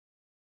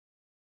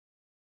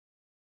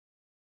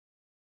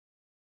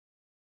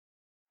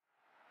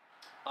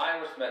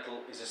Iron rust metal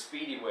is a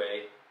speedy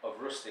way of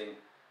rusting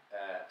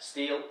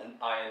steel and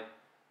iron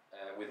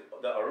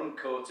that are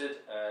uncoated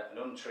and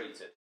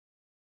untreated.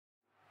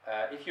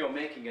 If you're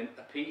making a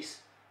piece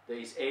that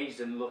is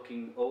aged and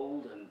looking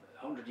old and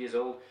 100 years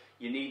old,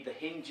 you need the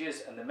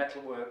hinges and the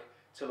metalwork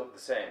to look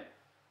the same.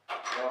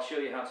 And I'll show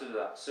you how to do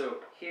that. So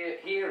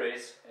here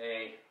is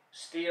a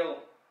steel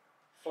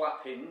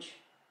flap hinge.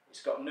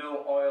 It's got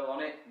no oil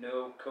on it,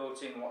 no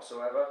coating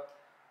whatsoever,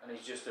 and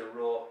it's just a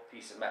raw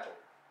piece of metal.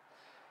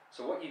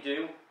 So what you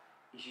do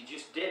is you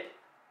just dip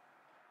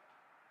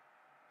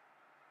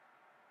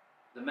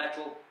the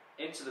metal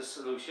into the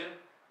solution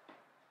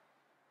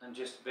and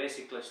just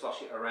basically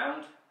slosh it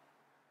around,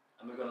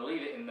 and we're going to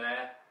leave it in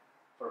there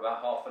for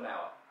about half an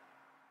hour.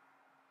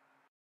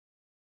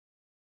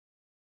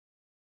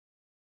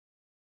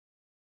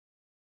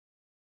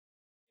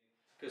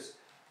 Because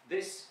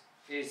this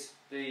is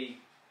the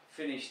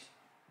finished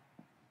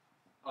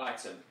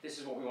item. This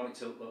is what we want it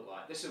to look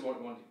like. This is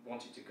what we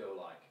want it to go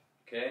like.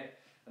 Okay?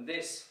 And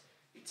this,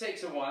 it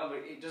takes a while, but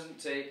it doesn't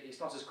take, it's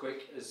not as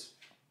quick as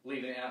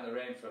leaving it out in the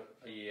rain for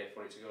a year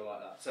for it to go like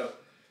that. So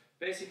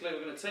basically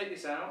we're going to take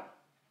this out,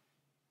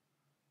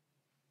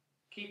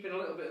 keeping a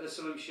little bit of the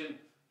solution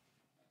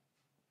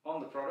on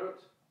the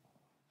product,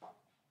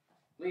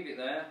 leave it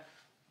there,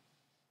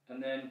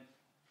 and then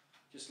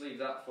just leave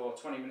that for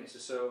 20 minutes or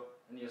so,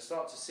 and you'll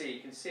start to see, you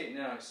can see it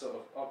now, it's sort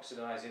of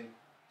oxidising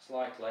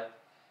slightly.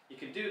 You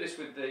can do this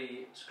with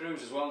the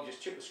screws as well,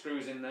 just chuck the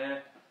screws in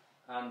there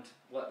and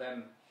let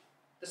them,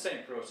 the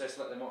same process,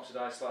 let them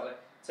oxidise slightly,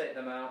 take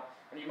them out,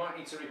 and you might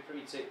need to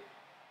repeat it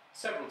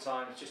several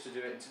times just to do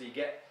it until you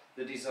get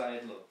the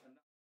desired look.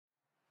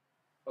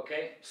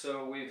 Okay,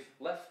 so we've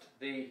left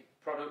the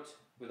product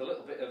with a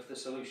little bit of the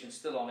solution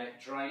still on it,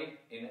 drying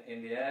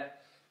in the air.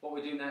 What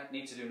we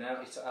need to do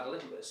now is to add a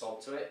little bit of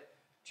salt to it,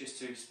 just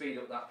to speed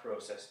up that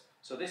process.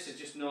 So this is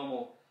just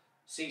normal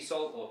sea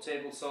salt or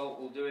table salt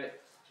will do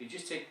it. So you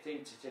just take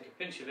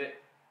a pinch of it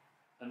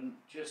and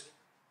just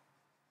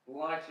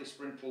lightly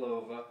sprinkle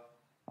over,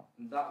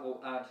 and that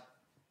will add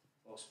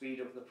or speed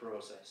up the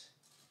process.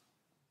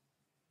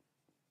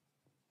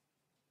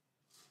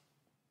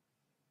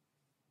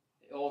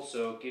 It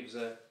also gives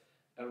a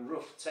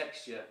rough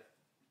texture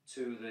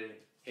to the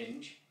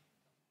hinge,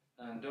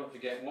 and don't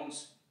forget,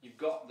 once you've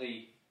got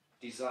the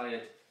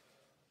desired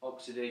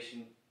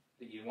oxidation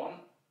that you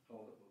want, or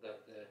the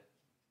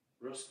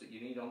rust that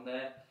you need on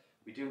there,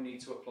 we do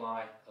need to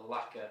apply a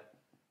lacquer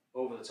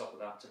over the top of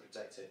that to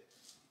protect it.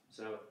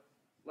 So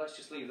let's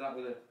just leave that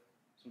with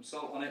some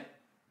salt on it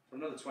for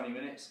another 20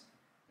 minutes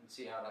and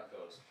see how that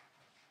goes.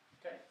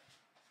 Okay.